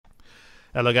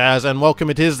Hello guys and welcome,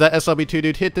 it is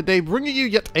ThatSrb2DUDE here today, bringing you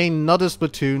yet another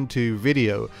Splatoon 2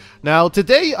 video. Now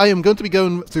today I am going to be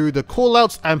going through the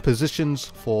callouts and positions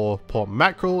for Port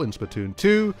Mackerel in Splatoon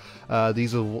 2.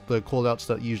 These are the callouts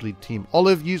that usually Team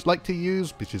Olive like to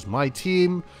use, which is my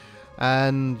team.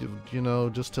 And, you know,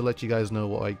 just to let you guys know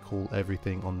what I call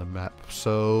everything on the map.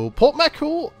 So Port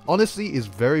Mackerel honestly is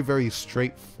very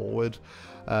straightforward.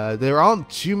 There aren't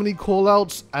too many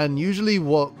callouts, and usually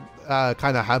what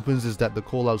kind of happens is that the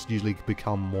callouts usually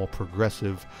become more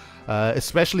progressive,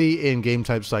 especially in game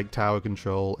types like Tower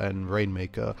Control and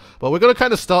Rainmaker. But we're going to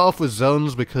kind of start off with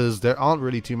zones because there aren't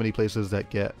really too many places that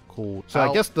get called. So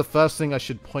I guess the first thing I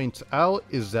should point out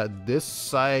is that this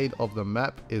side of the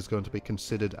map is going to be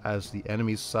considered as the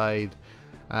enemy side,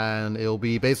 and it'll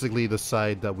be basically the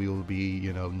side that we will be,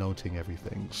 you know, noting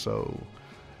everything. So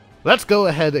let's go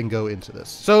ahead and go into this.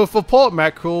 So for Port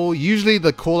Mackerel, usually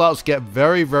the callouts get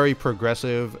very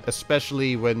progressive,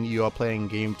 especially when you are playing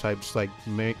game types like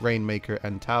Rainmaker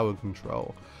and Tower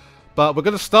Control. But we're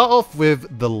going to start off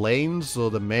with the lanes,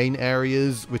 or the main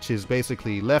areas, which is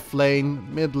basically left lane,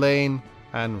 mid lane,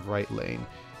 and right lane.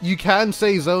 You can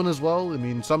say zone as well. I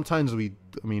mean, sometimes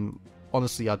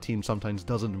honestly, our team sometimes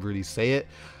doesn't really say it.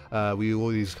 We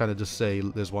always kind of just say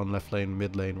there's one left lane,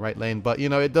 mid lane, right lane, but you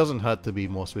know, it doesn't hurt to be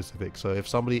more specific. So if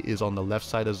somebody is on the left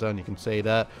side of zone, you can say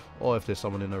that, or if there's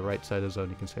someone in the right side of zone,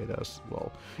 you can say that as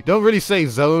well. You don't really say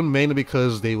zone, mainly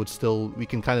because they would still, we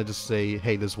can kind of just say,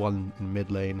 hey, there's one in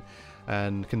mid lane.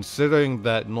 And considering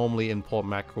that normally in Port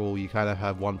Mackerel you kind of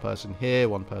have one person here,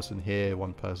 one person here,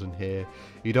 one person here,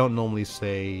 you don't normally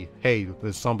say, hey,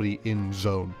 there's somebody in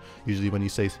zone. Usually when you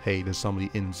say, hey, there's somebody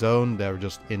in zone, they're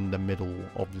just in the middle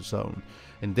of the zone.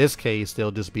 In this case,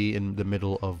 they'll just be in the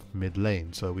middle of mid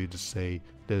lane. So we just say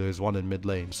there's one in mid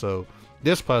lane. So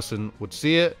this person would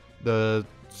see it. The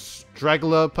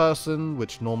straggler person,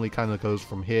 which normally kind of goes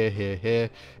from here,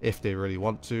 if they really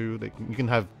want to.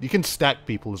 You can stack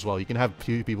people as well. You can have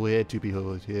 2 people here, 2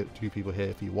 people here, 2 people here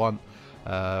if you want.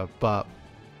 But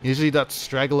usually that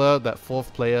straggler, that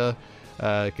 4th player,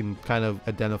 can kind of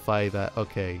identify that,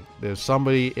 okay, there's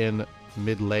somebody in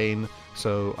mid lane.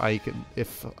 So I can,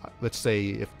 let's say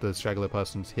if the straggler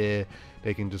person's here,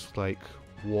 they can just like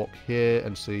walk here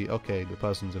and see, okay, the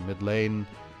person's in mid lane.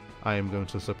 I am going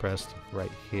to suppress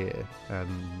right here, and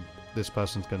this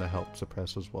person's going to help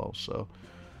suppress as well. So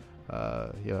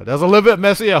yeah, that's a little bit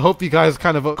messy. I hope you guys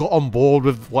kind of got on board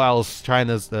with what I was trying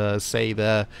to say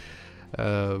there.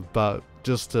 But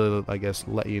just to, I guess,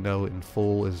 let you know in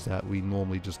full is that we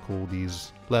normally just call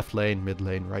these left lane, mid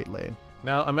lane, right lane.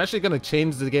 Now I'm actually going to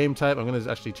change the game type. I'm going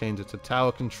to actually change it to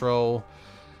Tower Control.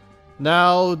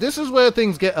 Now this is where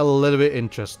things get a little bit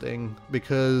interesting,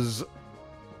 because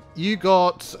you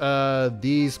got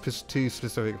these 2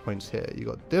 specific points here. You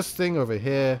got this thing over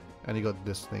here, and you got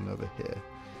this thing over here.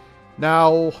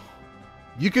 Now,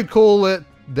 you could call it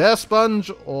their sponge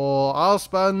or our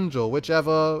sponge, or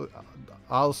whichever.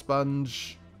 Our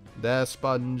sponge, their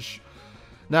sponge.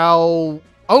 Now,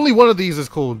 only one of these is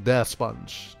called their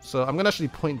sponge. So I'm going to actually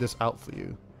point this out for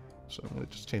you. So I'm going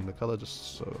to just change the color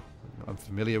just so I'm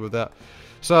familiar with that.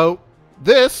 So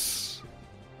this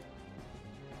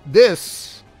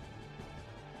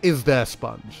is their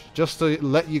sponge. Just to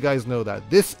let you guys know that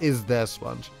this is their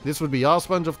sponge. This would be our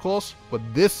sponge, of course, but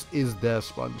this is their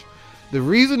sponge. The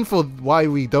reason for why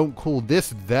we don't call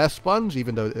this their sponge,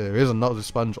 even though there is another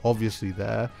sponge obviously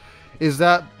there, is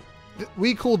that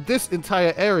we call this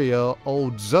entire area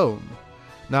Old Zone.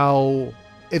 Now,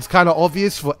 it's kind of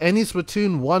obvious for any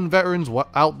Splatoon 1 veterans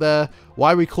out there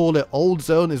why we call it Old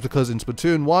Zone is because in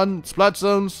Splatoon 1 Splat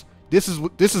Zones, this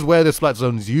is where the Splat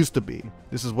Zones used to be.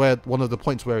 This is where one of the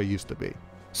points where it used to be.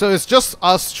 So it's just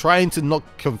us trying to not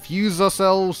confuse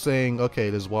ourselves, saying, okay,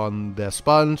 there's one their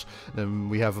sponge, then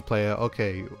we have a player,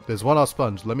 okay, there's one our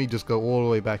sponge, let me just go all the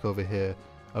way back over here.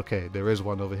 Okay, there is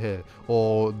one over here.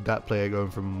 Or that player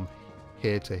going from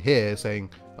here to here saying,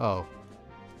 oh,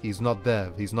 he's not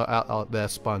there, he's not out there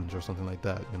sponge, or something like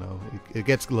that, you know. It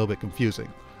gets a little bit confusing.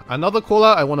 Another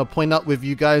callout I want to point out with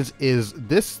you guys is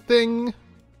this thing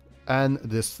and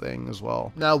this thing as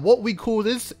well. Now what we call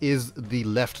this is the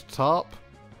left top,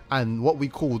 and what we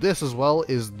call this as well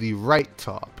is the right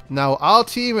top. Now our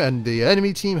team and the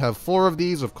enemy team have 4 of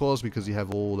these, of course, because you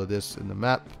have all of this in the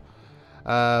map.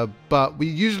 But we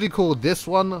usually call this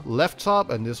one left top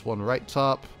and this one right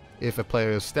top. If a player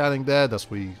is standing there, that's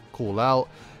what we call out.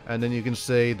 And then you can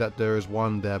say that there is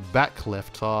one their back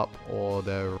left top, or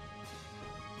their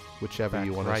whichever back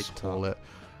you want to call it.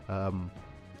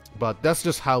 But that's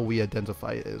just how we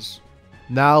identify it is.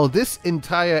 Now this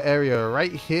entire area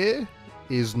right here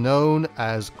is known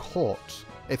as court.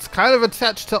 It's kind of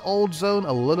attached to old zone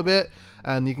a little bit,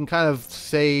 and you can kind of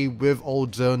say with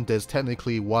old zone there's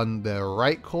technically one their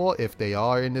right core if they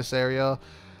are in this area,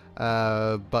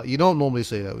 but you don't normally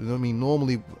say that. I mean,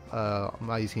 normally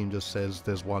my team just says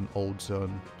there's one old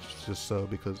zone, just so,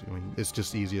 because I mean it's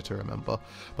just easier to remember.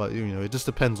 But you know, it just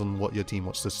depends on what your team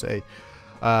wants to say.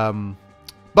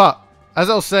 But as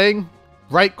I was saying,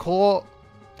 right core,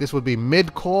 this would be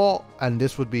mid core, and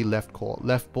this would be left core.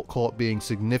 Left core being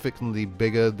significantly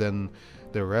bigger than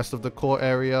the rest of the core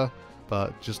area.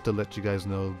 But just to let you guys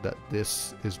know that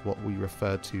this is what we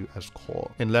refer to as core.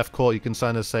 In left core, you can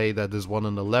kind of say that there's one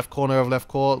in the left corner of left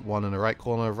core, one in the right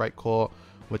corner of right core,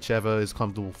 whichever is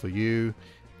comfortable for you.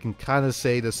 You can kind of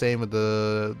say the same with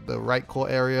the right core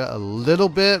area a little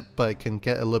bit, but it can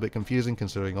get a little bit confusing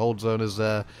considering old zone is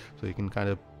there. So you can kind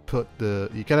of put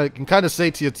you can kind of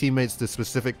say to your teammates the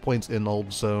specific points in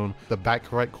old zone, the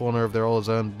back right corner of their old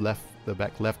zone, the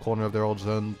back left corner of their old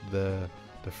zone, the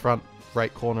front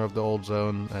right corner of the old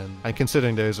zone, and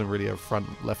considering there isn't really a front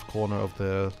left corner of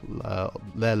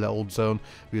their old zone,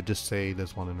 we would just say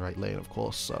there's one in right lane, of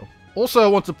course. So also I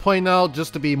want to point out,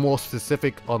 just to be more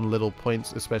specific on little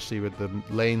points, especially with the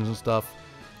lanes and stuff,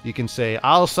 you can say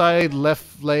outside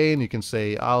left lane, you can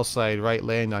say outside right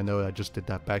lane. I know I just did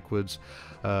that backwards.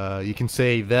 You can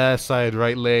say their side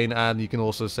right lane, and you can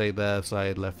also say their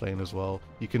side left lane as well.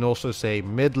 You can also say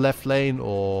mid left lane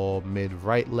or mid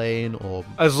right lane, or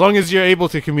as long as you're able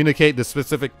to communicate the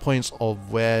specific points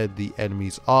of where the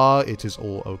enemies are, it is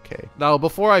all okay. Now,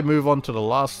 before I move on to the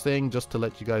last thing, just to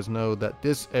let you guys know that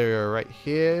this area right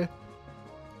here,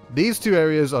 these two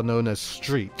areas are known as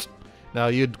street. Now,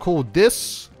 you'd call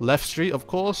this left street, of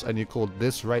course, and you call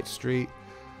this right street.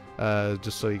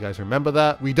 Just so you guys remember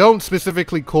that. We don't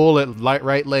specifically call it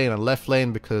right lane and left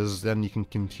lane, because then you can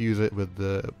confuse it with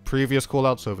the previous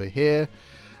callouts over here.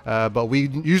 But we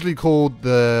usually call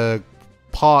the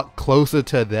part closer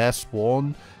to their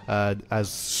spawn as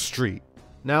street.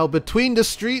 Now, between the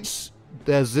streets,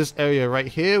 there's this area right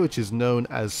here, which is known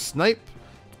as snipe.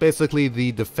 It's basically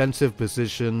the defensive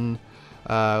position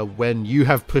when you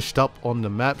have pushed up on the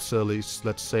map. So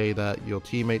let's say that your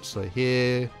teammates are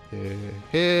here,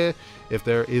 here. If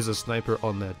there is a sniper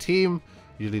on their team,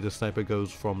 usually the sniper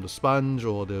goes from the sponge,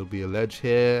 or there'll be a ledge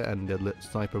here, and the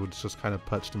sniper would just kind of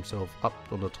perch himself up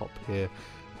on the top here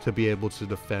to be able to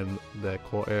defend their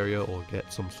core area or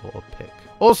get some sort of pick.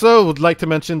 Also, would like to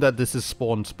mention that this is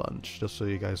spawn sponge, just so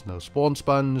you guys know. Spawn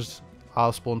sponge,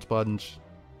 our spawn sponge,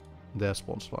 their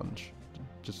spawn sponge.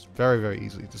 Just very, very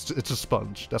easy. It's a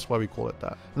sponge. That's why we call it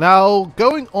that. Now,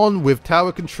 going on with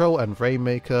tower control and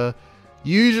Rainmaker,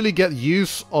 you usually get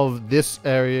use of this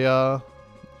area,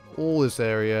 all this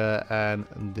area, and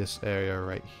this area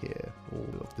right here.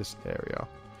 All of this area.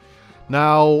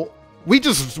 Now, we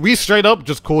straight up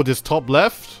just call this top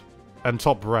left and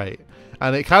top right.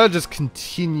 And it kind of just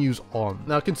continues on.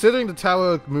 Now, considering the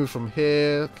tower moves from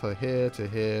here to here to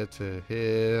here to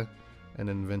here, and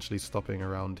then eventually stopping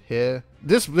around here,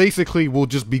 this basically will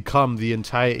just become the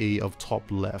entirety of top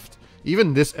left,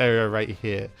 even this area right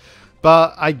here.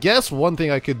 But I guess one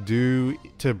thing I could do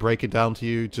to break it down to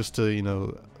you, just to, you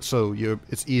know, so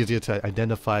it's easier to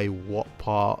identify what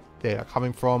part they are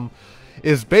coming from,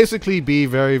 is basically be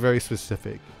very, very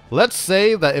specific. Let's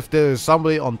say that if there is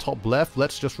somebody on top left,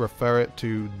 let's just refer it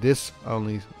to this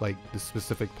only, like this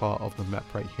specific part of the map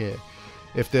right here.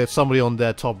 If there's somebody on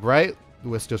their top right,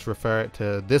 let's just refer it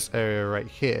to this area right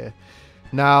here.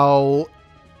 Now,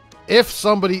 if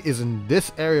somebody is in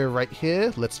this area right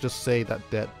here, let's just say that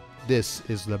this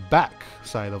is the back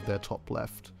side of their top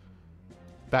left.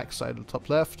 Back side of the top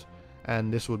left.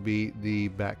 And this would be the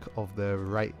back of their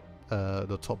right,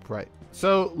 the top right.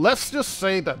 So let's just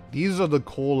say that these are the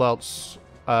callouts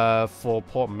for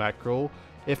Port Mackerel.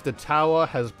 If the tower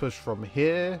has pushed from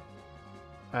here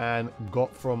and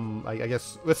got from, I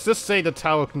guess, let's just say the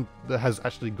tower has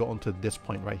actually gotten to this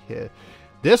point right here.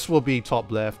 This will be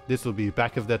top left, this will be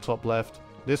back of their top left,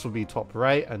 this will be top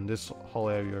right, and this whole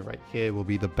area right here will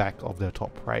be the back of their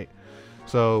top right.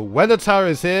 So when the tower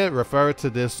is here, refer to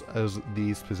this as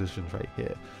these positions right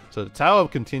here. So the tower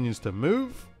continues to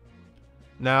move.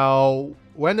 Now,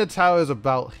 when the tower is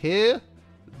about here,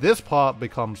 this part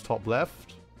becomes top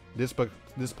left, this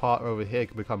part over here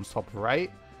becomes top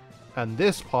right, and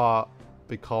this part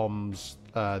becomes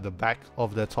the back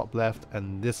of their top left,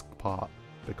 and this part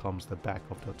becomes the back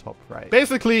of the top right.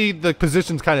 Basically, the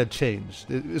positions kind of change.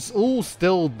 It's all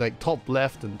still like top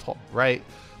left and top right,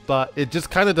 but it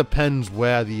just kind of depends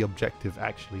where the objective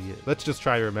actually is. Let's just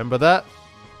try to remember that.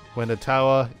 When the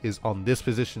tower is on this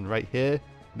position right here,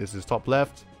 this is top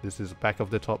left, this is back of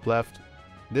the top left,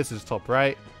 this is top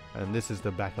right, and this is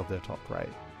the back of their top right.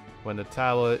 When the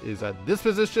tower is at this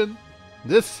position,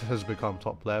 this has become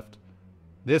top left.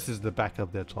 This is the back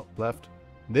of their top left.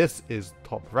 This is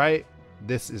top right.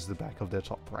 This is the back of their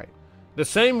top right. The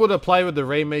same would apply with the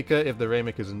Rainmaker if the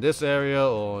Rainmaker is in this area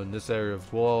or in this area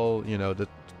as well. You know,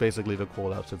 basically the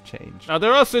callouts have changed. Now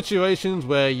there are situations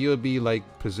where you would be like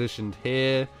positioned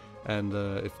here, and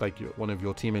if like one of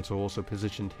your teammates are also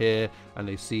positioned here and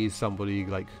they see somebody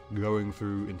like going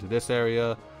through into this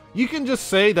area, you can just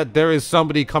say that there is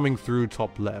somebody coming through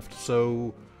top left.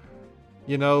 So,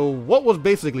 you know, what would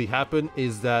basically happen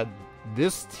is that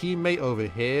this teammate over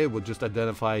here would just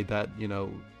identify that, you know,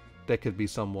 there could be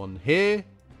someone here,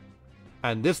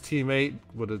 and this teammate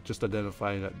would just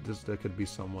identify that there could be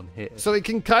someone here. So it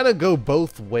can kind of go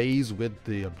both ways with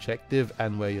the objective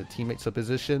and where your teammates are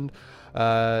positioned.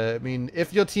 I mean,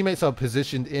 if your teammates are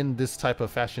positioned in this type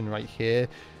of fashion right here,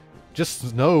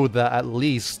 just know that at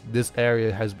least this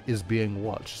area is being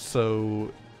watched.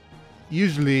 So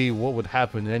usually what would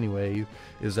happen anyway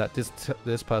is that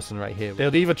this person right here,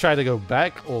 they'll either try to go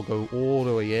back or go all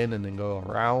the way in and then go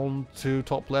around to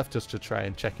top left just to try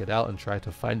and check it out and try to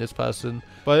find this person.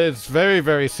 But it's very,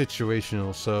 very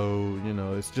situational. So, you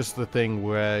know, it's just the thing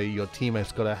where your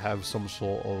teammates gotta have some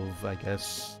sort of, I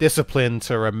guess, discipline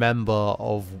to remember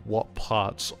of what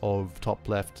parts of top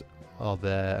left are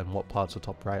there and what parts of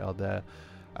top right are there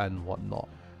and whatnot.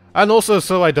 And also,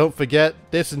 so I don't forget,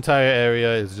 this entire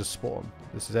area is just spawn.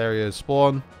 This area is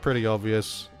spawn, pretty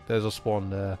obvious. There's a spawn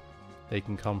there. They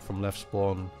can come from left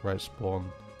spawn, right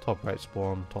spawn, top right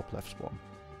spawn, top left spawn.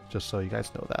 Just so you guys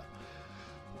know that.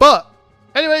 But,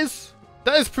 anyways,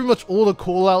 that is pretty much all the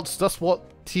callouts. That's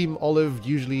what Team Olive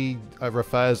usually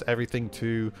refers everything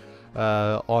to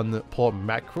on Port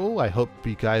Mackerel. I hope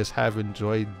you guys have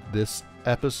enjoyed this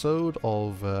episode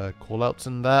of callouts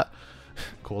and that.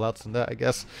 Callouts and that, I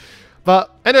guess.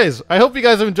 But anyways, I hope you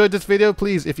guys have enjoyed this video.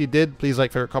 Please, if you did, please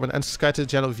like, favorite, comment, and subscribe to the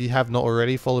channel if you have not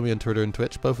already. Follow me on Twitter and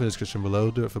Twitch, both in the description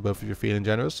below. Do it for both if you're feeling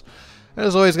generous. And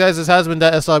as always, guys, this has been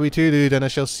ThatSrb2DUDE, and I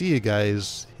shall see you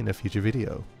guys in a future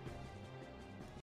video.